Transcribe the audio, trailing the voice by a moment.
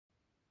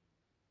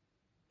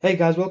Hey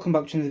guys, welcome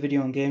back to another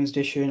video on Games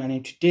Edition, and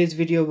in today's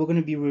video we're going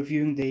to be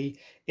reviewing the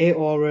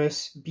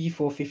Aorus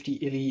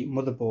B450 Elite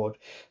motherboard.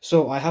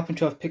 So I happen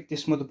to have picked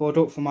this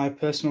motherboard up for my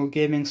personal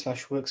gaming /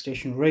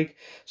 workstation rig,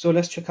 so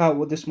let's check out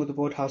what this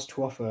motherboard has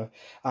to offer.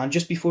 And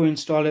just before we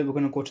install it, we're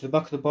going to go to the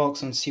back of the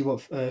box and see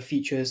what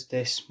features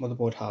this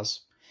motherboard has.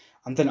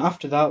 And then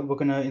after that we're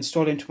going to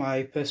install it into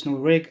my personal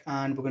rig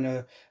and we're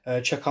going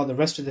to check out the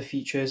rest of the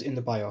features in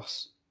the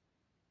BIOS.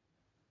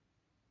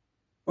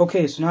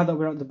 Okay, so now that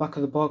we're at the back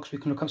of the box, we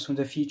can look at some of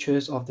the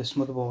features of this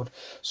motherboard.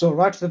 So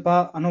right to the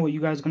bat, I know what you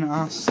guys are going to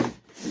ask.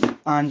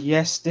 And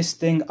yes, this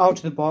thing out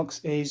of the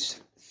box is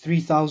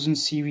 3000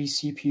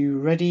 series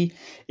CPU ready.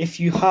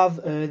 If you have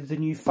the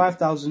new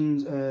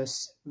 5000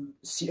 Ryzen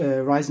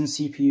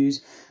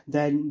CPUs,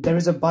 then there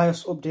is a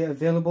BIOS update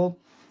available.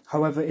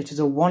 However, it is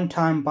a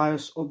one-time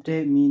BIOS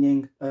update,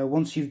 meaning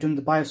once you've done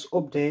the BIOS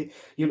update,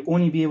 you'll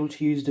only be able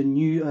to use the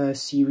new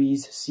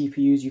series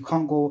CPUs. You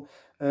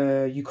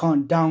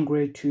can't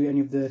downgrade to any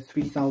of the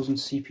 3000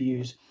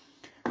 CPUs.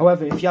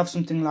 However, if you have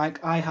something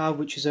like I have,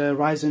 which is a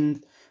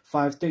Ryzen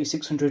 5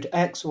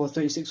 3600X or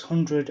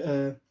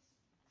 3600,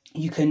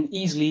 you can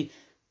easily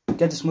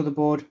get this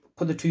motherboard,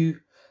 put the two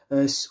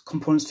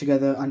components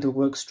together, and it'll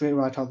work straight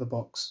right out of the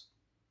box.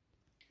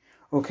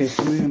 Okay,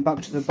 so moving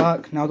back to the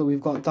back, now that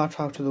we've got that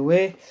out of the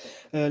way,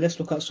 let's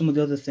look at some of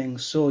the other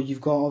things. So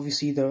you've got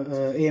obviously the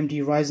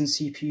AMD Ryzen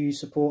CPU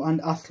support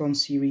and Athlon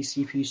series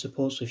CPU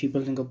support. So if you're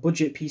building a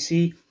budget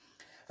PC,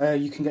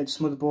 you can get this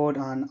motherboard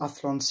and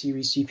Athlon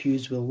series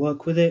CPUs will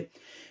work with it.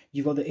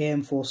 You've got the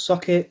AM4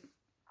 socket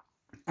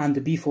and the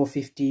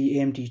B450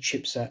 AMD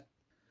chipset.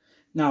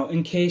 Now,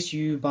 in case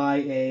you buy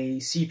a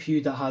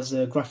CPU that has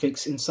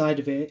graphics inside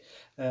of it,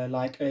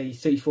 like a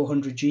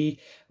 3400G,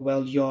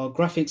 well, your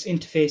graphics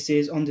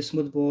interfaces on this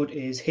motherboard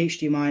is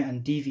HDMI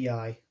and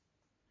DVI.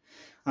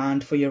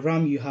 And for your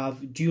RAM, you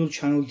have dual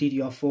channel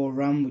DDR4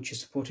 RAM, which is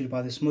supported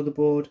by this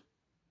motherboard.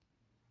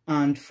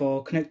 And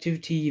for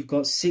connectivity, you've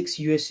got 6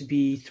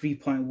 USB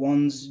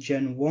 3.1s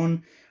Gen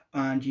 1,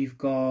 and you've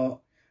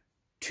got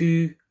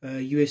 2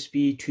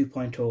 USB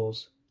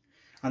 2.0s.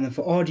 And then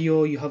for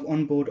audio, you have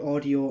onboard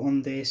audio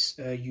on this.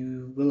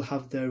 You will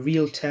have the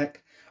Realtek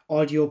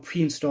audio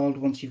pre-installed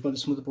once you've got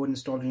this motherboard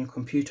installed on your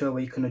computer,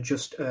 where you can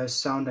adjust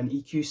sound and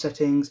EQ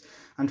settings.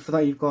 And for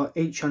that, you've got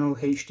 8-channel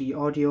HD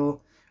audio,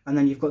 and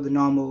then you've got the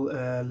normal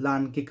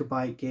LAN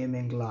Gigabyte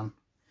gaming LAN.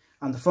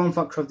 And the form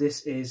factor of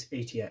this is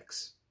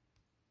ATX.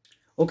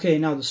 Okay,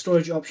 now the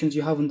storage options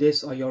you have on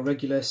this are your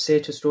regular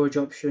SATA storage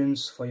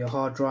options for your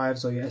hard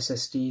drives or your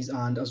SSDs,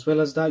 and as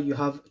well as that you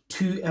have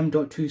 2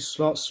 M.2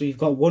 slots. So you've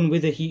got one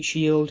with a heat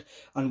shield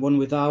and one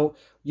without.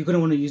 You're going to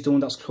want to use the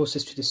one that's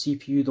closest to the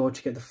CPU though,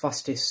 to get the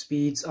fastest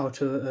speeds out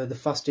of the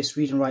fastest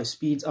read and write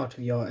speeds out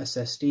of your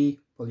SSD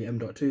or the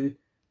M.2.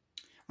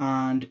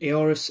 And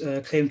Aorus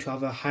claim to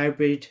have a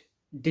hybrid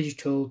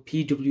digital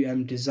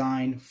PWM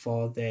design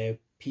for their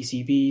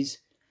PCBs.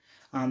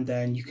 And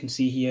then you can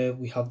see here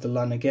we have the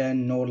LAN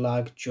again, no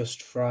lag,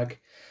 just frag.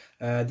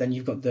 Then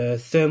you've got the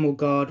thermal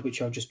guard,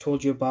 which I've just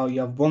told you about.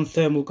 You have one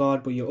thermal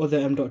guard, but your other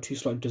M.2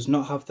 slot does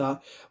not have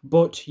that.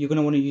 But you're going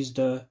to want to use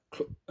the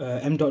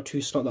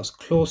M.2 slot that's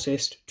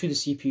closest to the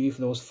CPU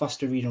for those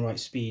faster read and write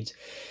speeds.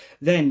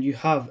 Then you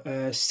have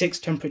 6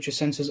 temperature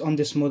sensors on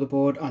this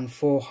motherboard and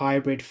 4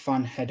 hybrid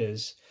fan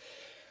headers.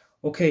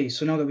 Okay,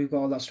 so now that we've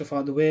got all that stuff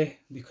out of the way,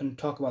 we can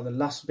talk about the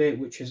last bit,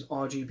 which is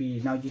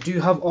RGB. Now, you do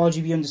have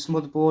RGB on this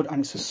motherboard, and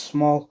it's a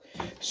small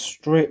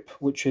strip,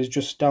 which is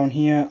just down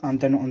here, and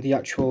then on the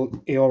actual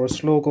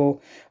Aorus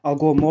logo. I'll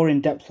go more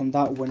in depth on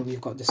that when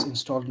we've got this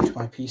installed into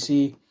my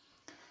PC.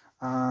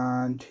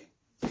 And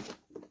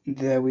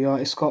there we are.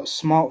 It's got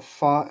Smart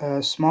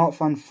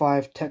Fan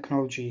 5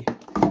 technology.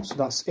 So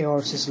that's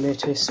Aorus's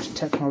latest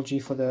technology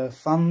for the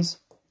fans.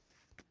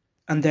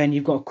 And then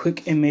you've got a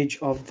quick image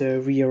of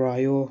the rear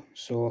I/O,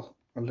 so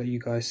I'll let you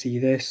guys see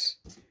this.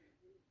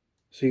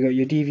 So you got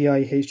your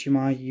DVI,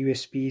 HDMI,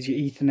 USBs, your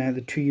Ethernet,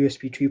 the 2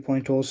 USB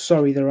 2.0s.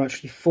 Sorry, there are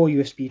actually 4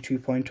 USB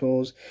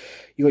 2.0s.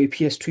 You got your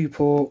PS2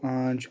 port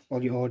and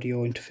all your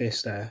audio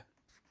interface there.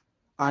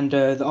 And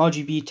the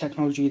RGB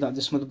technology that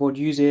this motherboard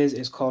uses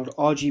is called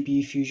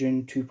RGB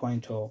Fusion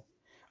 2.0.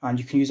 And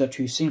you can use that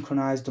to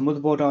synchronize the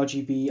motherboard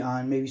RGB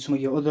and maybe some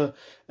of your other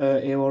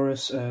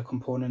Aorus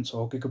components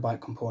or Gigabyte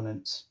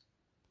components.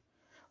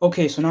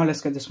 Okay, so now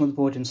let's get this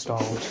motherboard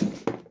installed.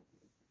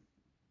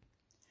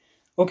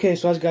 Okay,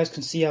 so as you guys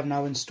can see, I've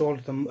now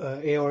installed the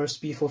Aorus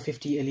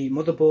B450 Elite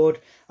motherboard.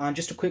 And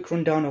just a quick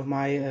rundown of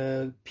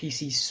my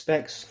PC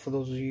specs for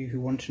those of you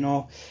who want to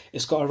know.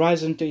 It's got a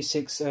Ryzen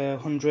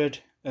 3600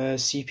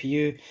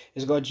 CPU.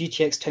 It's got a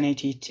GTX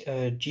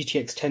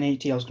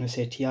 1080. I was going to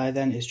say Ti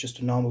then. It's just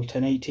a normal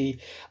 1080.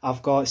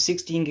 I've got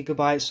 16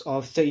 gigabytes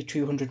of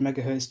 3200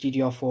 megahertz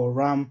DDR4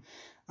 RAM.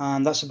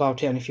 And that's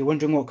about it. And if you're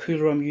wondering what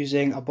cooler I'm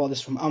using, I bought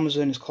this from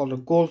Amazon. It's called a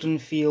Golden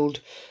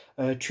Field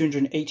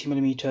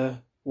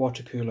 280mm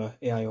water cooler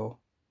AIO.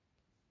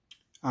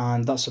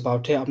 And that's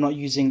about it. I'm not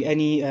using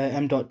any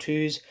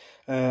M.2s.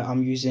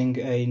 I'm using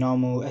a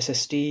normal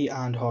SSD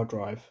and hard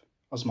drive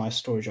as my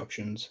storage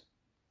options.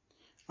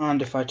 And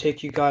if I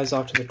take you guys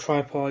out of the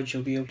tripod,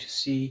 you'll be able to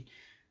see,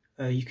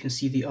 you can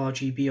see the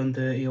RGB on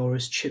the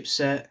Aorus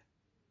chipset.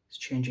 It's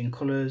changing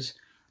colours.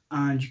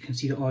 And you can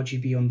see the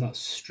RGB on that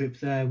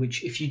strip there,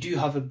 which if you do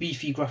have a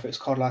beefy graphics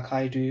card like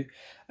I do,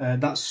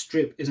 that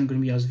strip isn't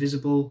going to be as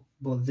visible,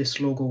 but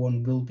this logo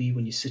one will be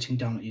when you're sitting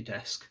down at your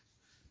desk.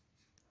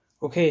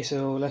 Okay,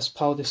 so let's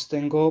power this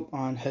thing up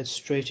and head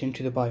straight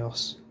into the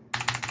BIOS.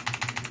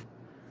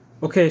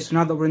 Okay, so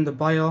now that we're in the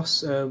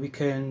BIOS, we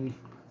can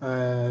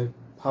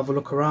have a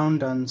look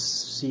around and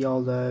see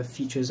all the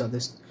features that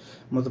this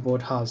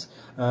motherboard has.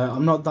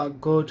 I'm not that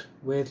good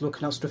with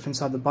looking at stuff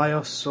inside the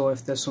BIOS, so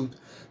if there's some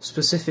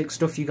specific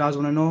stuff you guys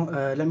want to know,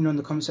 let me know in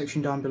the comment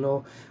section down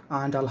below,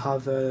 and I'll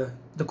have the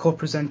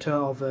co-presenter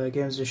of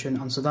Games Edition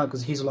answer that,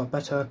 because he's a lot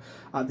better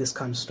at this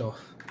kind of stuff.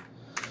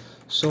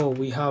 So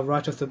we have,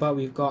 right off the bat,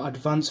 we've got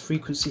advanced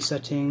frequency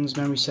settings,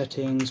 memory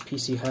settings,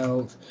 PC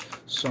health.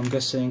 So I'm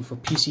guessing for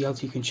PC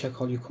health you can check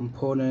all your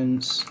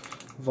components,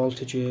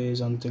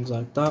 voltages and things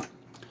like that.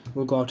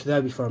 We'll go out to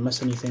there before I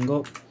mess anything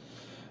up.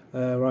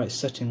 Right,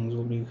 settings,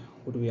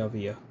 what do we have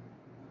here?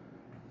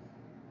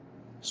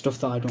 Stuff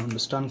that I don't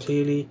understand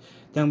clearly.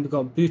 Then we've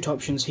got boot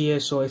options here,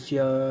 so if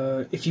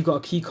you've got a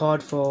key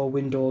card for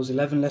Windows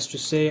 11, let's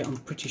just say, I'm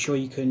pretty sure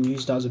you can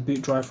use that as a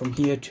boot drive from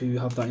here to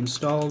have that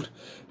installed.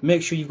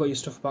 Make sure you've got your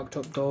stuff backed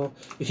up though.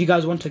 If you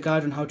guys want a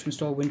guide on how to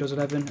install Windows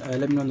 11,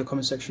 let me know in the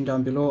comment section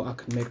down below, I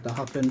can make that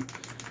happen.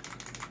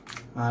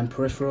 And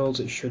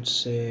peripherals, it should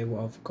say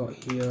what I've got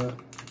here.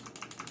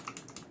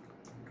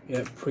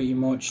 Yeah, pretty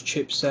much.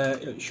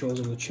 Chipset, it shows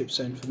all the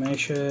chipset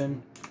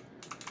information.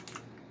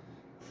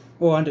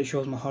 Oh, and it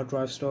shows my hard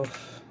drive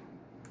stuff.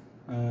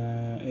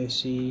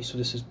 AC, so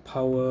this is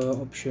power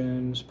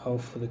options, power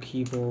for the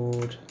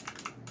keyboard,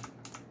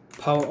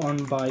 power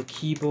on by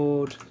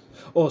keyboard.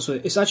 Oh, so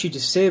it's actually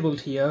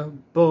disabled here,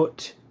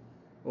 but,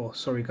 oh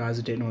sorry guys,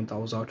 I didn't know that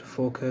was out of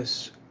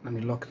focus. Let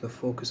me lock the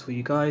focus for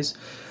you guys.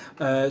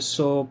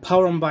 So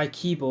power on by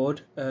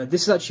keyboard,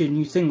 this is actually a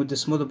new thing with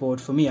this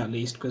motherboard, for me at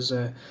least, because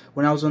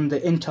when I was on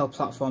the Intel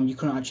platform you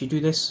couldn't actually do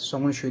this, so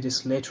I'm going to show you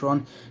this later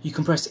on. You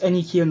can press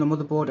any key on the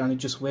motherboard and it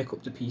just wake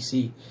up the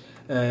PC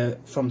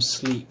from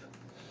sleep.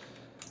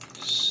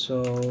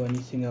 So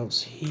anything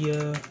else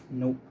here?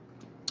 Nope.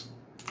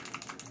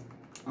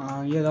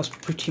 Yeah, that's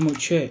pretty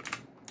much it.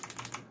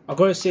 I've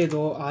got to say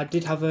though, I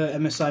did have a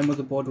MSI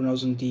motherboard when I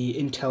was on the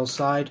Intel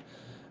side.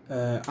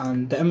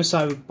 And the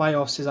MSI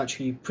BIOS is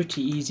actually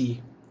pretty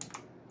easy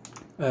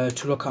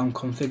to look at and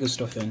configure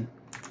stuff in.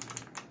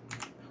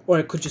 Or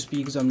it could just be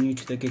because I'm new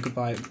to the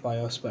Gigabyte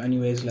BIOS, but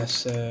anyways,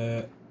 let's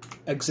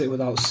exit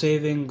without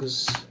saving,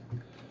 because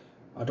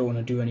I don't want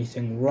to do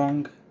anything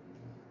wrong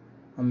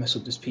and mess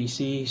up this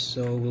PC.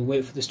 So we'll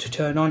wait for this to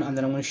turn on, and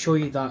then I'm going to show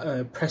you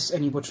that press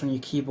any button on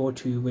your keyboard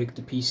to wake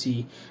the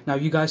PC. Now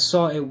you guys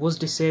saw it was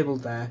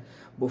disabled there,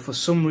 but for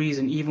some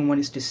reason even when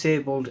it's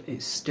disabled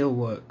it still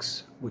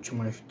works, which I'm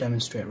going to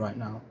demonstrate right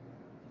now.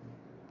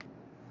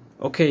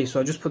 Okay, so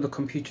I just put the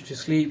computer to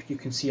sleep. You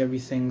can see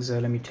everything's,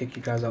 let me take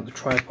you guys out the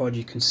tripod.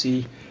 You can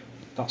see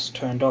that's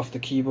turned off the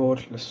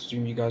keyboard. Let's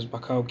zoom you guys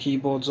back out.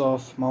 Keyboard's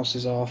off, mouse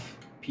is off,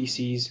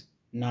 PC's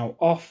now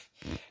off.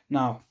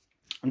 Now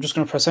I'm just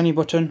going to press any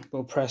button.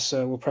 We'll press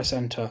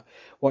enter.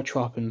 Watch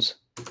what happens.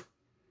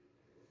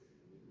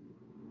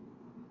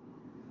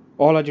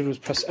 All I did was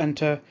press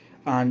enter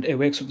and it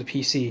wakes up the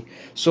PC.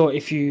 So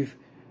if you're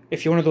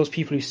one of those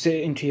people who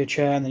sit into your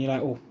chair and then you're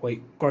like, oh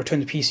wait, gotta turn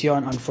the PC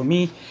on, and for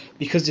me,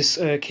 because this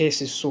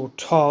case is so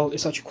tall,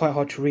 it's actually quite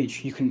hard to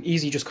reach. You can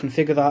easily just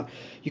configure that.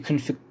 You can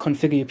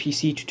configure your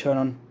PC to turn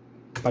on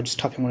by just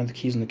tapping one of the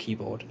keys on the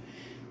keyboard.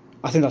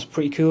 I think that's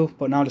pretty cool,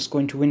 but now let's go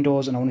into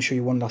Windows and I want to show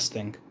you one last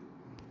thing.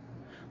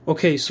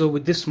 Okay, so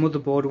with this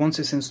motherboard, once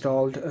it's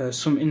installed,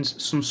 some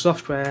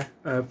software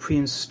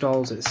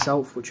pre-installs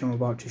itself, which I'm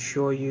about to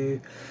show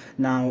you.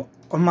 Now,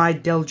 on my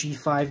Dell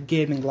G5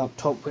 gaming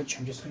laptop, which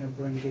I'm just going to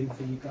bring in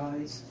for you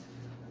guys,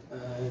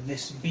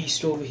 this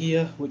beast over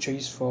here, which I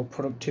use for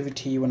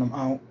productivity when I'm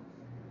out.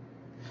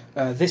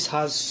 This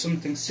has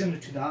something similar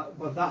to that,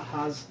 but that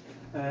has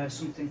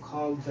something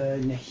called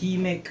the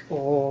Nehemic,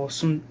 or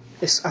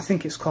I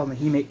think it's called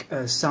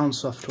Nehemic sound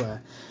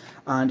software.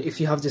 And if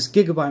you have this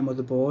Gigabyte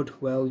motherboard,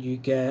 well, you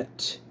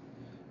get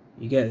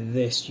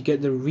this. You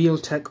get the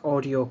Realtek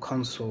audio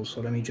console.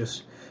 So let me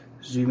just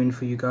zoom in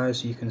for you guys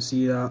so you can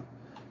see that.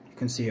 You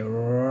can see it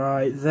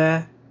right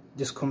there.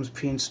 This comes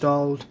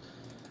pre-installed.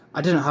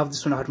 I didn't have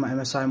this when I had my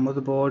MSI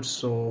motherboard,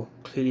 so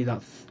clearly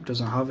that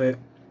doesn't have it.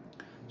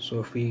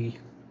 So if we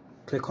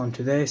click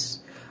onto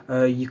this,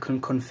 you can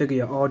configure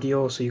your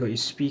audio. So you got your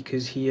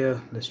speakers here.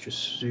 Let's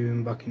just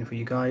zoom back in for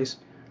you guys.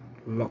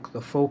 Lock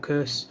the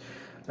focus.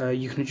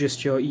 You can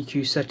adjust your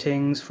EQ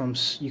settings from,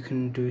 you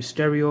can do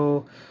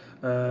stereo,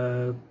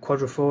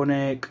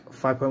 quadraphonic,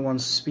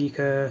 5.1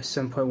 speaker,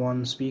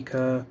 7.1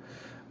 speaker,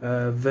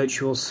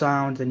 virtual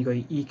sound. Then you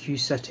got your EQ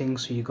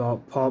settings, so you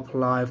got pop,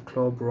 live,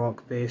 club,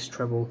 rock, bass,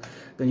 treble.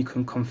 Then you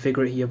can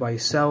configure it here by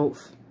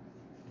yourself.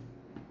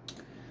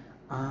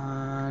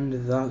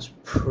 And that's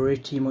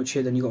pretty much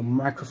it. Then you got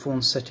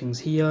microphone settings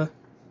here.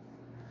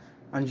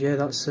 And yeah,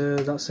 that's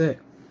it.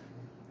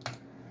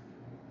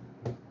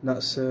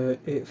 That's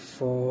it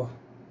for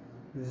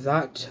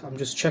that. I'm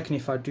just checking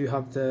if I do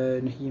have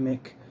the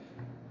Nahimic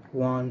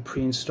one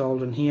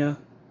pre-installed in here.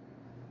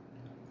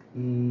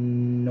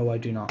 No, I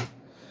do not.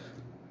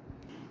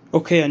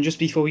 Okay, and just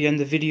before we end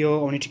the video,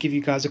 I wanted to give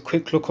you guys a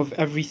quick look of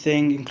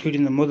everything,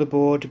 including the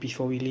motherboard,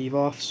 before we leave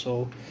off.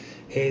 So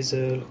here's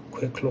a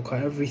quick look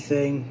at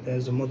everything.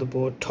 There's the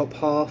motherboard top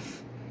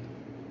half.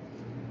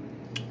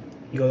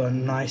 You got a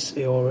nice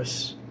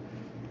Aorus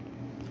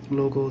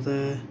logo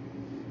there.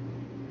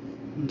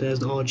 And there's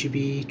the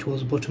RGB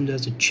towards the bottom.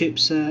 There's the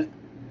chipset.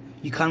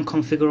 You can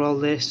configure all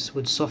this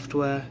with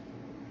software.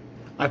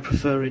 I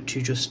prefer it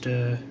to just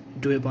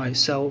do it by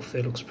itself.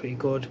 It looks pretty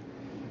good.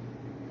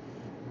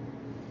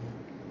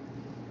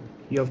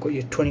 You've got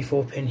your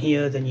 24 pin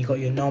here, then you got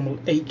your normal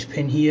 8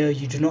 pin here.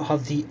 You do not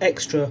have the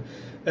extra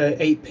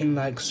 8 pin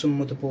like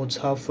some motherboards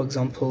have, for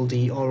example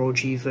the ROG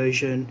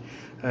version.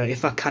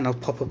 If I can, I'll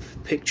pop up a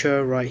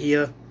picture right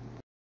here.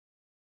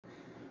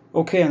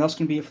 Okay, and that's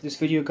going to be it for this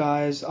video,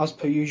 guys. As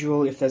per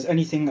usual, if there's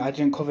anything I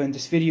didn't cover in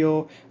this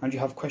video and you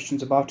have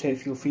questions about it,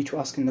 feel free to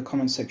ask in the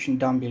comment section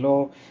down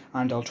below,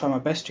 and I'll try my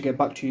best to get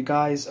back to you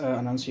guys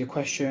and answer your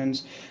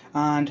questions.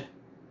 And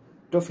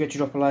don't forget to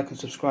drop a like and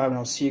subscribe, and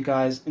I'll see you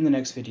guys in the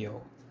next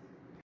video.